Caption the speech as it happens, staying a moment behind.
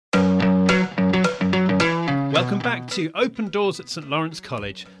Welcome back to Open Doors at St Lawrence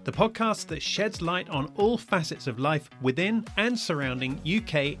College, the podcast that sheds light on all facets of life within and surrounding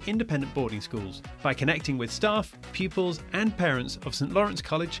UK independent boarding schools by connecting with staff, pupils and parents of St Lawrence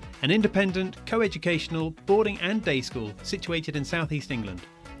College, an independent, co-educational boarding and day school situated in South East England.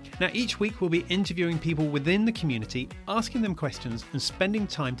 Now, each week we'll be interviewing people within the community, asking them questions and spending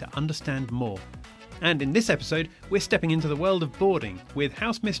time to understand more. And in this episode, we're stepping into the world of boarding with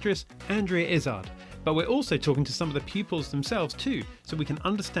house mistress Andrea Izzard. But we're also talking to some of the pupils themselves too, so we can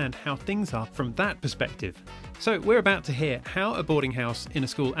understand how things are from that perspective. So we're about to hear how a boarding house in a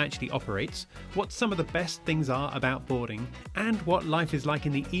school actually operates, what some of the best things are about boarding, and what life is like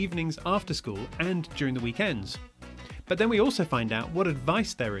in the evenings after school and during the weekends. But then we also find out what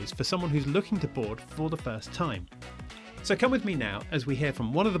advice there is for someone who's looking to board for the first time. So come with me now as we hear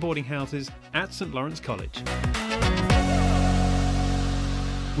from one of the boarding houses at St Lawrence College.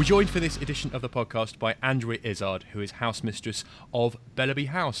 We're joined for this edition of the podcast by Andrea Izzard, who is house mistress of Bellaby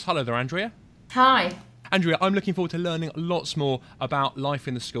House. Hello there, Andrea. Hi. Andrea, I'm looking forward to learning lots more about life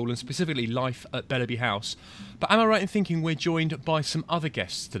in the school and specifically life at Bellaby House. But am I right in thinking we're joined by some other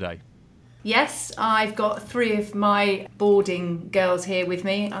guests today? Yes, I've got 3 of my boarding girls here with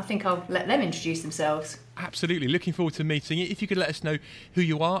me. I think I'll let them introduce themselves. Absolutely. Looking forward to meeting you. If you could let us know who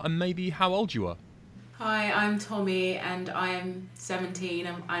you are and maybe how old you are. Hi, I'm Tommy and I am 17.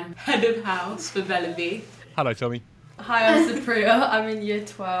 I'm head of house for Bellaby. Hello, Tommy. Hi, I'm Supriya. I'm in year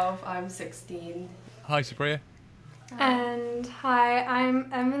 12. I'm 16. Hi, Supriya. And hi, I'm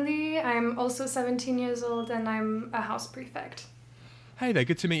Emily. I'm also 17 years old and I'm a house prefect. Hey there,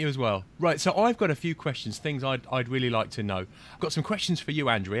 good to meet you as well. Right, so I've got a few questions, things I'd really like to know. I've got some questions for you,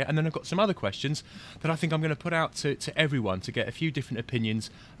 Andrea, and then I've got some other questions that I think I'm going to put out to everyone to get a few different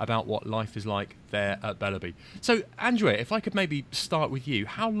opinions about what life is like there at Bellaby. So, Andrea, if I could maybe start with you,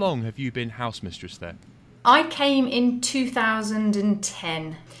 how long have you been house mistress there? I came in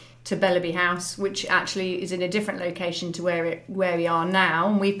 2010 to Bellaby House, which actually is in a different location to where we are now,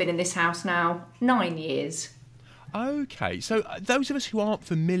 and we've been in this house now 9 years. Okay, so those of us who aren't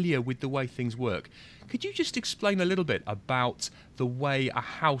familiar with the way things work, could you just explain a little bit about the way a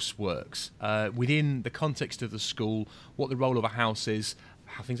house works within the context of the school, what the role of a house is,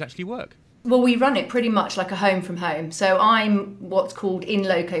 how things actually work? Well, we run it pretty much like a home from home. So I'm what's called in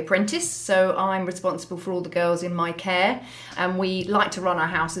loco apprentice. So I'm responsible for all the girls in my care. And we like to run our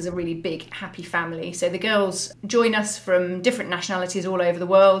house as a really big, happy family. So the girls join us from different nationalities all over the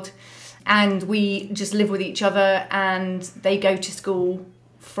world. And we just live with each other and they go to school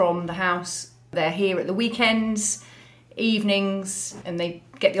from the house. They're here at the weekends, evenings, and they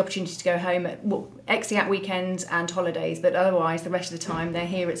get the opportunity to go home at exec weekends and holidays. But otherwise, the rest of the time, they're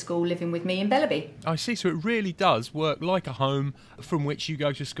here at school living with me in Bellaby. I see, so it really does work like a home from which you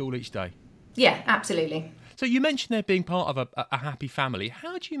go to school each day. Yeah, absolutely. So you mentioned there being part of a happy family.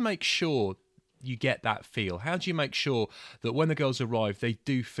 How do you make sure you get that feel? How do you make sure that when the girls arrive, they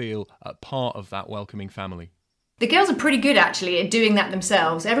do feel a part of that welcoming family? The girls are pretty good actually at doing that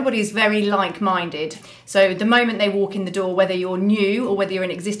themselves. Everybody's very like-minded. So the moment they walk in the door, whether you're new or whether you're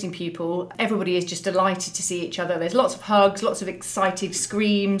an existing pupil, everybody is just delighted to see each other. There's lots of hugs, lots of excited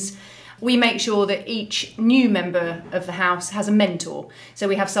screams. We make sure that each new member of the house has a mentor. So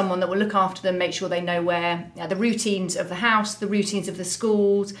we have someone that will look after them, make sure they know where the routines of the house, the routines of the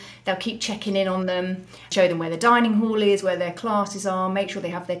schools. They'll keep checking in on them, show them where the dining hall is, where their classes are, make sure they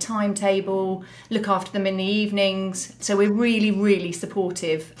have their timetable, look after them in the evenings. So we're really, really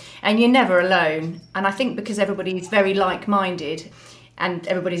supportive. And you're never alone. And I think because everybody's very like-minded and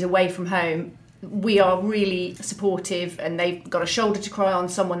everybody's away from home, we are really supportive and they've got a shoulder to cry on,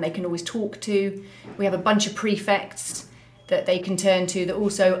 someone they can always talk to. We have a bunch of prefects that they can turn to that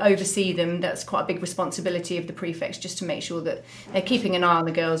also oversee them. That's quite a big responsibility of the prefects, just to make sure that they're keeping an eye on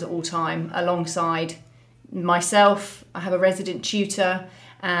the girls at all time. Alongside myself, I have a resident tutor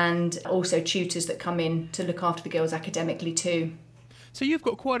and also tutors that come in to look after the girls academically too. So you've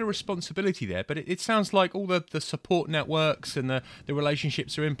got quite a responsibility there, but it sounds like all the support networks and the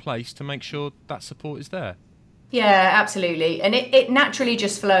relationships are in place to make sure that support is there. Yeah, absolutely. And it naturally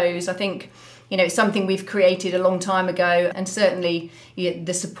just flows. I think, it's something we've created a long time ago, and certainly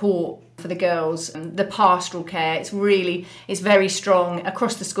the support for the girls, the pastoral care, it's very strong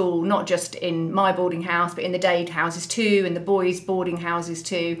across the school, not just in my boarding house, but in the day houses too, and the boys' boarding houses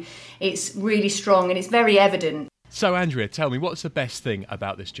too. It's really strong and it's very evident. So, Andrea, tell me, what's the best thing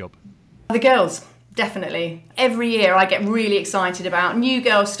about this job? The girls. Definitely. Every year I get really excited about new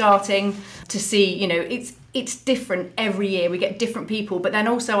girls starting to see, it's different every year. We get different people, but then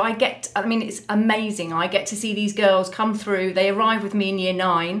also it's amazing. I get to see these girls come through. They arrive with me in year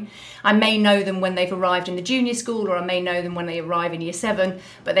 9. I may know them when they've arrived in the junior school, or I may know them when they arrive in year 7,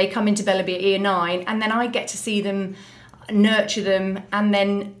 but they come into Bellaby at year 9, and then I get to see them, nurture them, and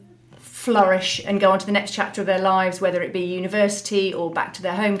then flourish and go on to the next chapter of their lives, whether it be university or back to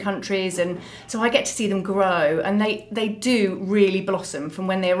their home countries. And so I get to see them grow, and they do really blossom from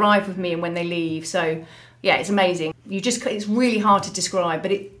when they arrive with me and when they leave. So yeah, it's amazing. It's really hard to describe,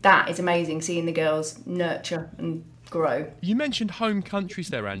 but that is amazing, seeing the girls nurture and grow. You mentioned home countries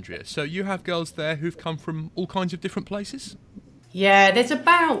there, Andrea. So you have girls there who've come from all kinds of different places? Yeah, there's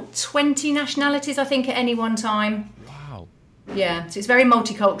about 20 nationalities, I think, at any one time. Wow. Yeah, so it's very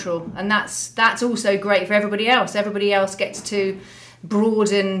multicultural, and that's also great for everybody else. Everybody else gets to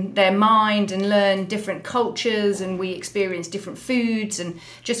broaden their mind and learn different cultures, and we experience different foods. And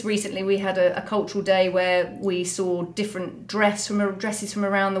just recently we had a cultural day where we saw different dresses from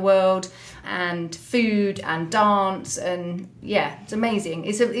around the world, and food and dance, and yeah, it's amazing.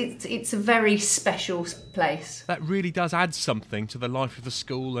 It's a very special place. That really does add something to the life of the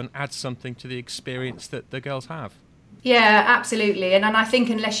school and add something to the experience that the girls have. Yeah, absolutely. And I think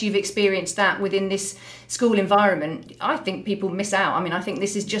unless you've experienced that within this school environment, I think people miss out. I mean, I think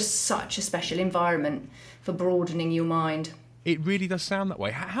this is just such a special environment for broadening your mind. It really does sound that way.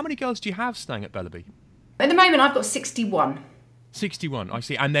 How many girls do you have staying at Bellaby? At the moment, I've got 61. 61, I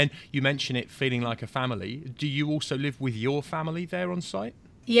see. And then you mention it feeling like a family. Do you also live with your family there on site?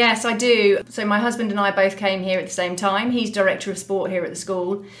 Yes, I do. So my husband and I both came here at the same time. He's director of sport here at the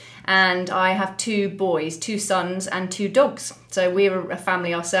school. And I have 2 boys, 2 sons and 2 dogs. So we're a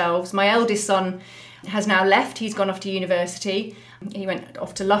family ourselves. My eldest son has now left. He's gone off to university. He went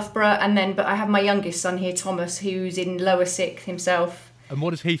off to Loughborough. But I have my youngest son here, Thomas, who's in lower 6th himself. And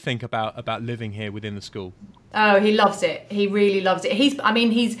what does he think about living here within the school? Oh, he loves it. He really loves it. He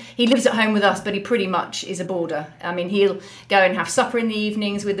lives at home with us, but he pretty much is a boarder. I mean, he'll go and have supper in the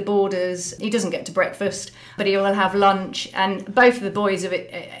evenings with the boarders. He doesn't get to breakfast, but he will have lunch. And both of the boys have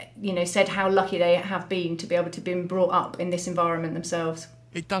said how lucky they have been to be able to be brought up in this environment themselves.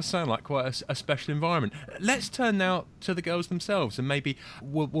 It does sound like quite a special environment. Let's turn now to the girls themselves, and maybe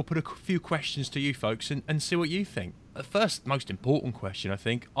we'll put a few questions to you folks and see what you think. The first most important question, I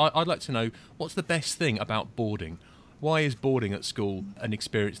think, I'd like to know, what's the best thing about boarding? Why is boarding at school an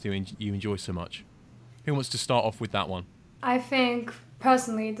experience that you enjoy so much? Who wants to start off with that one? I think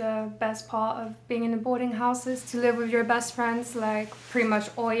personally the best part of being in a boarding house is to live with your best friends like pretty much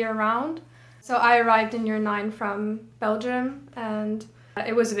all year round. So I arrived in year 9 from Belgium, and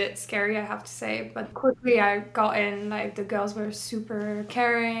it was a bit scary, I have to say, but quickly I got in. Like, the girls were super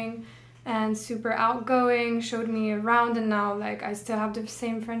caring and super outgoing, showed me around, and now I still have the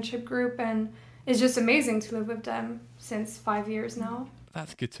same friendship group, and it's just amazing to live with them since 5 years now.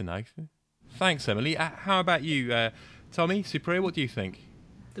 That's good to know. Thanks, Emily. How about you, Tommy, Supriya, what do you think?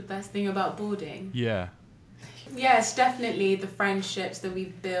 The best thing about boarding? Yeah. Yeah, it's definitely the friendships that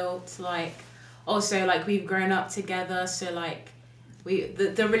we've built, also we've grown up together, so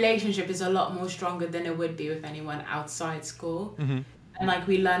the relationship is a lot more stronger than it would be with anyone outside school. Mm-hmm. And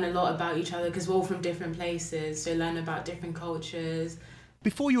we learn a lot about each other because we're all from different places, so learn about different cultures.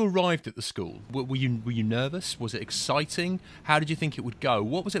 Before you arrived at the school, were you nervous? Was it exciting? How did you think it would go?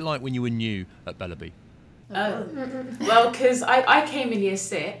 What was it like when you were new at Bellaby? Well, because I came in year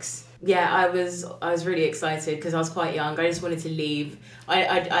 6. Yeah, I was really excited because I was quite young. I just wanted to leave.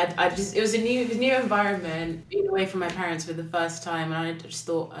 It was a new environment, being away from my parents for the first time, and I just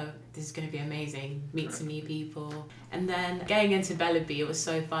thought, oh, this is going to be amazing. Meet some new people, and then getting into Bellaby, it was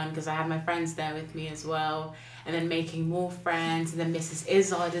so fun because I had my friends there with me as well, and then making more friends, and then Mrs.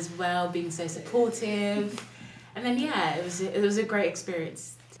 Izzard as well, being so supportive, and then it was a great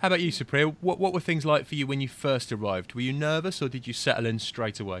experience. How about you, Supriya? What were things like for you when you first arrived? Were you nervous, or did you settle in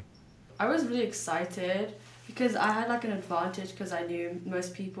straight away? I was really excited because I had an advantage because I knew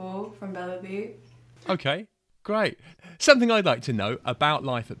most people from Bellaby. Okay, great. Something I'd like to know about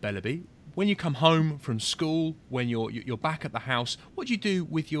life at Bellaby. When you come home from school, when you're back at the house, what do you do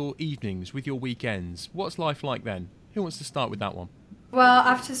with your evenings, with your weekends? What's life like then? Who wants to start with that one? Well,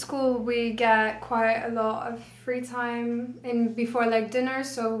 after school we get quite a lot of free time before dinner,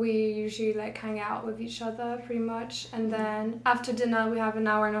 so we usually hang out with each other pretty much, and then after dinner we have an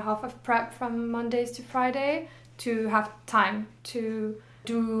hour and a half of prep from Mondays to Friday to have time to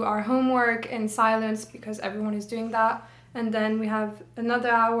do our homework in silence because everyone is doing that, and then we have another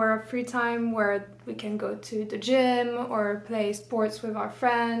hour of free time where we can go to the gym or play sports with our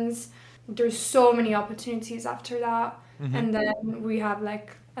friends. there's so many opportunities after that. And then we have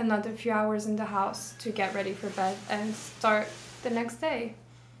like another few hours in the house to get ready for bed and start the next day.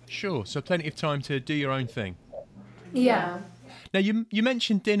 Sure, so plenty of time to do your own thing. Yeah. Now, you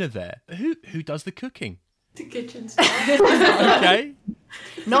mentioned dinner there. Who does the cooking? The kitchen staff. Okay.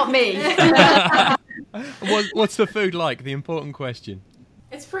 Not me. What's the food like? The important question.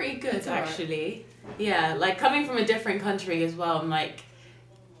 It's pretty good, actually. Yeah, like coming from a different country as well, and like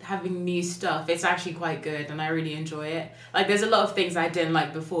having new stuff, it's actually quite good, and I really enjoy it. Like, there's a lot of things I didn't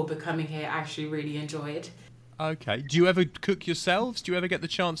like before, but coming here, I actually really enjoyed. Okay. Do you ever cook yourselves? Do you ever get the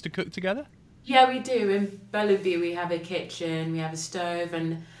chance to cook together? Yeah, we do. In Bellevue, we have a kitchen, we have a stove,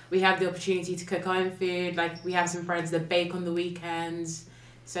 and we have the opportunity to cook our own food. Like, we have some friends that bake on the weekends.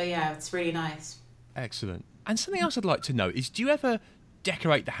 So, yeah, it's really nice. Excellent. And something else I'd like to know is, do you ever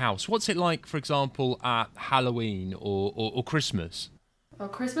decorate the house? What's it like, for example, at Halloween or Christmas? Well,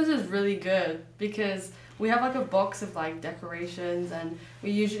 Christmas is really good because we have like a box of like decorations, and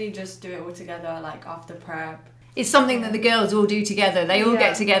we usually just do it all together like after prep. It's something that the girls all do together. They all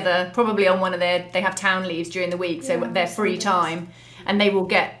get together probably on one of they have town leaves during the week, so their free time, and they will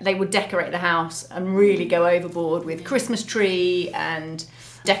decorate the house and really go overboard with Christmas tree and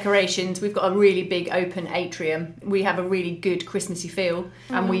decorations. We've got a really big open atrium. We have a really good Christmassy feel,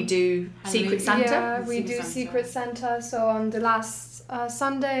 and we do Secret Santa. Yeah, we do Secret Santa. So on the last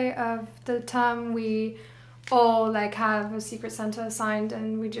Sunday of the term, we all like have a Secret Santa assigned,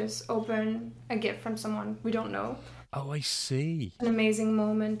 and we just open a gift from someone we don't know. Oh, I see. An amazing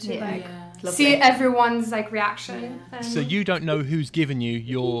moment to Lovely. see everyone's like reaction. Yeah. And So you don't know who's given you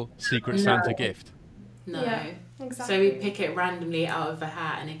your Secret Santa gift? No. Yeah, exactly. So we pick it randomly out of a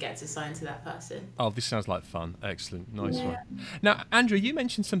hat, and it gets assigned to that person. Oh, this sounds like fun. Excellent. Nice one. Now, Andrew, you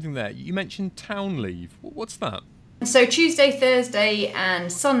mentioned something there. You mentioned town leave. What's that? So Tuesday, Thursday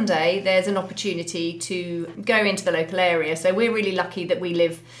and Sunday, there's an opportunity to go into the local area. So we're really lucky that we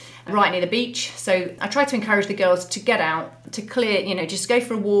live right near the beach. So I try to encourage the girls to get out, to clear, just go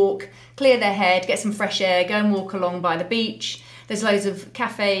for a walk, clear their head, get some fresh air, go and walk along by the beach. There's loads of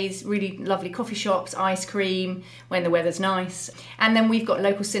cafes, really lovely coffee shops, ice cream when the weather's nice. And then we've got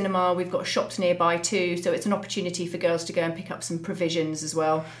local cinema, we've got shops nearby too. So it's an opportunity for girls to go and pick up some provisions as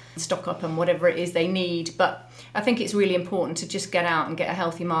well, stock up on whatever it is they need. But I think it's really important to just get out and get a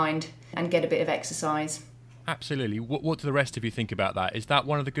healthy mind and get a bit of exercise. Absolutely. What do the rest of you think about that? Is that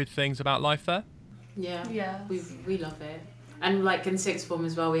one of the good things about life there? Yeah. Yes. We love it. And like in sixth form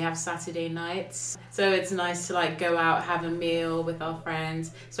as well, we have Saturday nights. So it's nice to like go out, have a meal with our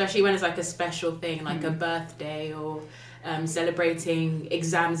friends, especially when it's like a special thing, like a birthday or celebrating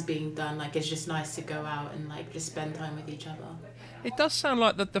exams being done. Like, it's just nice to go out and like just spend time with each other. It does sound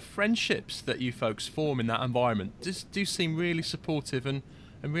like that the friendships that you folks form in that environment do seem really supportive and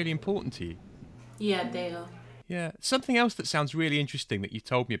really important to you. Yeah, they are. Yeah. Something else that sounds really interesting that you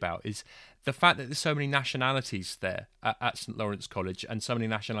told me about is the fact that there's so many nationalities there at St Lawrence College, and so many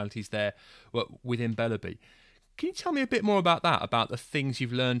nationalities there within Bellevue. Can you tell me a bit more about that, about the things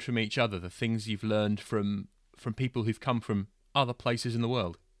you've learned from each other, the things you've learned from people who've come from other places in the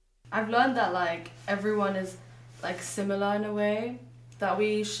world? I've learned that like everyone is like similar in a way, that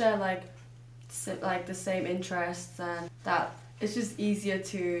we share like the same interests, and that it's just easier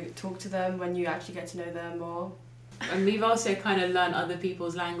to talk to them when you actually get to know them more. And we've also kind of learned other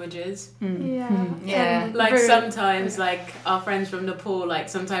people's languages. Yeah. Like sometimes, like our friends from Nepal, like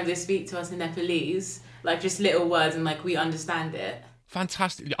sometimes they speak to us in Nepalese, like just little words, and like we understand it.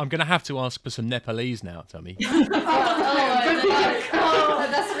 Fantastic. I'm going to have to ask for some Nepalese now, Tommy. Good luck. Oh,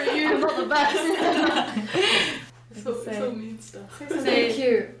 that's for you, not the best. It's all mean stuff. Say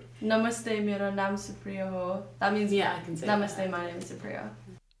cute. Namaste, mero naam Supriya ho. That means Yeah, I can say Namaste, that. my name is Supriya.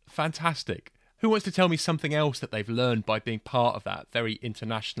 Fantastic. Who wants to tell me something else that they've learned by being part of that very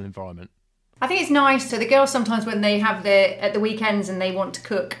international environment? I think it's nice. So the girls sometimes when they have at the weekends and they want to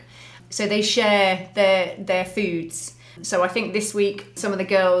cook, so they share their foods. So I think this week some of the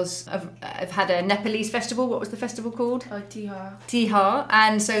girls have had a Nepalese festival. What was the festival called? Tihar. Tihar.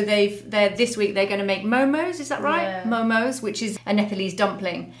 And so this week they're going to make momos, is that right? Yeah. Momos, which is a Nepalese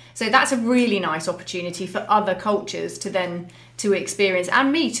dumpling. So that's a really nice opportunity for other cultures to experience,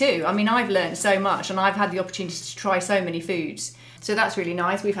 and me too. I mean, I've learned so much, and I've had the opportunity to try so many foods. So that's really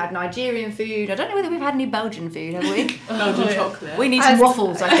nice. We've had Nigerian food. I don't know whether we've had any Belgian food, have we? Belgian chocolate. We need some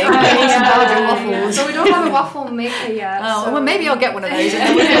waffles, I think. We need some Belgian waffles. So we don't have a waffle maker yet. Oh, so well, maybe I'll get one of those and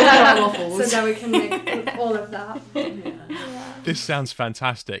then we can have our waffles. so that we can make all of that. This sounds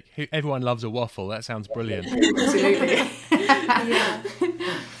fantastic. Everyone loves a waffle. That sounds brilliant. Absolutely. Yeah.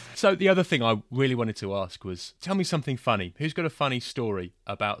 So the other thing I really wanted to ask was, tell me something funny. Who's got a funny story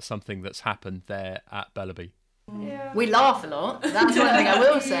about something that's happened there at Bellaby? Yeah. We laugh a lot. That's one thing I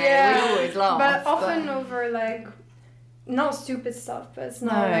will say. Yeah. We always laugh. But often over like not stupid stuff, but it's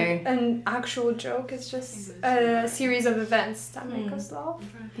not like an actual joke. It's just a series of events that make us laugh.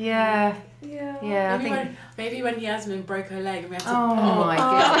 Yeah. Yeah. Yeah. Maybe when Yasmin broke her leg and we had to. Oh my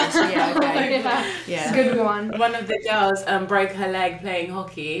goodness. Yeah. Okay. Yeah. It's a good one. One of the girls broke her leg playing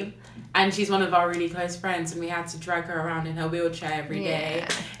hockey. And she's one of our really close friends, and we had to drag her around in her wheelchair every day.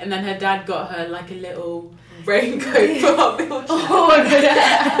 And then her dad got her like a little raincoat for her wheelchair. Oh my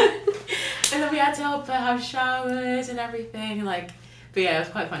god! And then we had to help her have showers and everything. But yeah, it was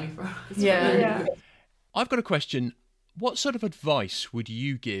quite funny for us. Yeah. I've got a question. What sort of advice would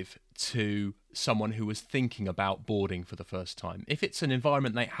you give to someone who was thinking about boarding for the first time? If it's an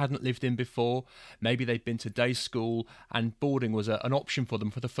environment they hadn't lived in before, maybe they've been to day school and boarding was an option for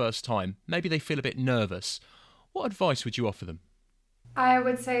them for the first time, maybe they feel a bit nervous, what advice would you offer them? I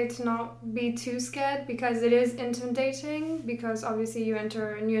would say to not be too scared, because it is intimidating, because obviously you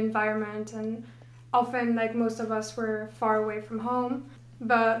enter a new environment and often, like most of us, were far away from home.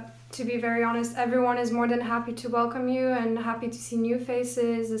 But to be very honest, everyone is more than happy to welcome you and happy to see new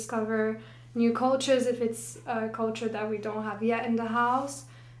faces, discover new cultures if it's a culture that we don't have yet in the house.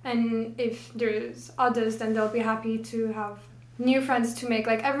 And if there's others, then they'll be happy to have new friends to make.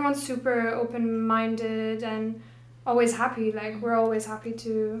 Like, everyone's super open-minded and always happy. Like, we're always happy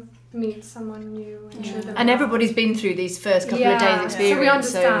to meet someone new and show them and around. Everybody's been through these first couple of days experience, so we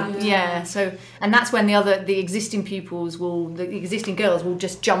understand. So and that's when the existing girls will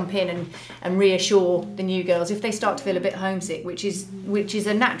just jump in and reassure the new girls if they start to feel a bit homesick, which is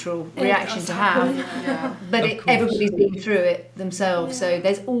a natural reaction to have. But everybody's been through it themselves, so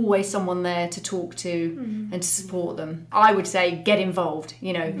there's always someone there to talk to and to support them. I would say get involved.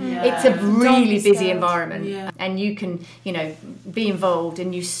 It's a really busy environment, and you can be involved,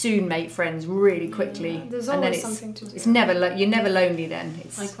 and you soon make friends really quickly. There's and always then something to do. It's never you're never lonely then.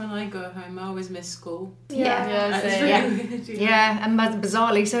 It's like when I go home, I always miss school. And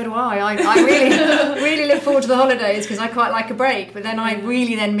bizarrely so do I. I really look forward to the holidays because I quite like a break, but then I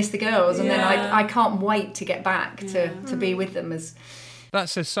really then miss the girls, and then I can't wait to get back to be with them. That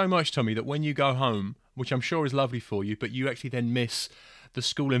says so much, Tommy, that when you go home, which I'm sure is lovely for you, but you actually then miss the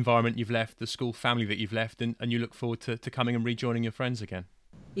school environment you've left, the school family that you've left, and you look forward to coming and rejoining your friends again.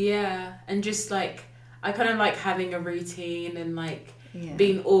 Yeah, and just I kind of like having a routine and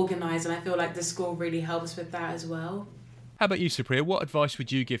being organised, and I feel like the school really helps with that as well. How about you, Supriya? What advice would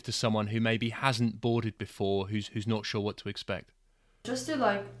you give to someone who maybe hasn't boarded before, who's not sure what to expect? Just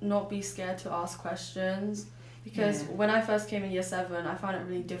to not be scared to ask questions, because when I first came in year 7, I found it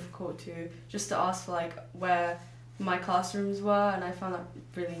really difficult to ask for where my classrooms were, and I found that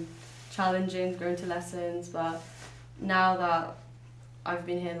really challenging going to lessons. But now that I've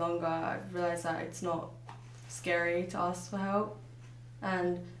been here longer, I've realised that it's not scary to ask for help,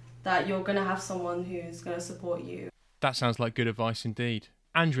 and that you're going to have someone who's going to support you. That sounds like good advice indeed.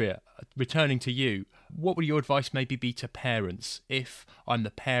 Andrea, returning to you, what would your advice maybe be to parents? If I'm the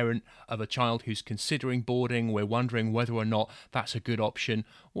parent of a child who's considering boarding, we're wondering whether or not that's a good option,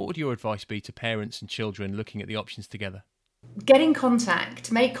 what would your advice be to parents and children looking at the options together? Get in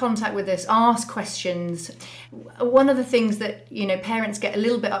contact, make contact with us, ask questions. One of the things that parents get a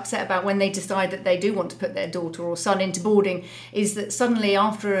little bit upset about when they decide that they do want to put their daughter or son into boarding is that suddenly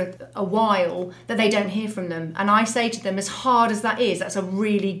after a while that they don't hear from them. And I say to them, as hard as that is, that's a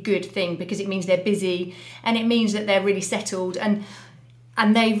really good thing, because it means they're busy and it means that they're really settled and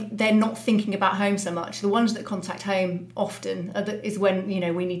they're not thinking about home so much. The ones that contact home often is when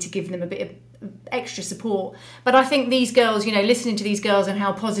we need to give them a bit of extra support. But I think these girls, listening to these girls and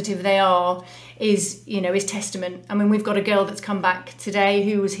how positive they are is testament. I mean, we've got a girl that's come back today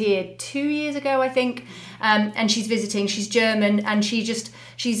who was here 2 years ago, I think, and she's visiting. She's German, and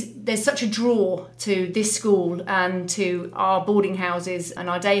there's such a draw to this school and to our boarding houses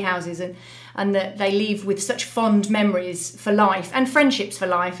and our day houses, and that they leave with such fond memories for life and friendships for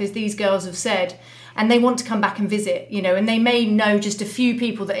life, as these girls have said. And they want to come back and visit, and they may know just a few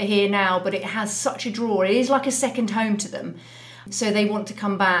people that are here now, but it has such a draw. It is like a second home to them. So they want to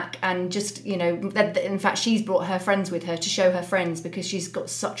come back and just, in fact, she's brought her friends with her to show her friends, because she's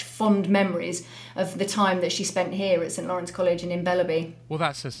got such fond memories of the time that she spent here at St Lawrence College and in Bellaby. Well,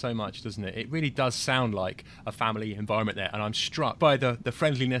 that says so much, doesn't it? It really does sound like a family environment there, and I'm struck by the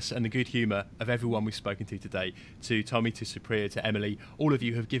friendliness and the good humour of everyone we've spoken to today. To Tommy, to Supriya, to Emily, all of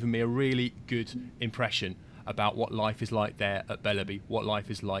you have given me a really good impression about what life is like there at Bellaby, what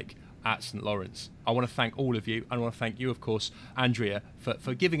life is like at St Lawrence. I want to thank all of you, and I want to thank you, of course, Andrea,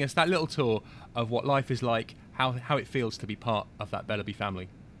 for giving us that little tour of what life is like, how it feels to be part of that Bellaby family.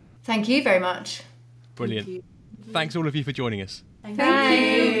 Thank you very much. Brilliant. Thanks all of you for joining us.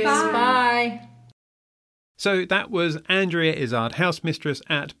 Thanks. Bye. So that was Andrea Izzard, house mistress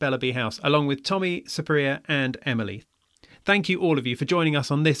at Bellaby House, along with Tommy, Supriya and Emily. Thank you all of you for joining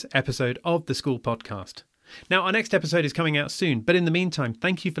us on this episode of the School Podcast. Now, our next episode is coming out soon, but in the meantime,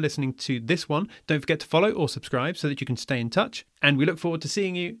 thank you for listening to this one. Don't forget to follow or subscribe so that you can stay in touch, and we look forward to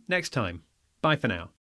seeing you next time. Bye for now.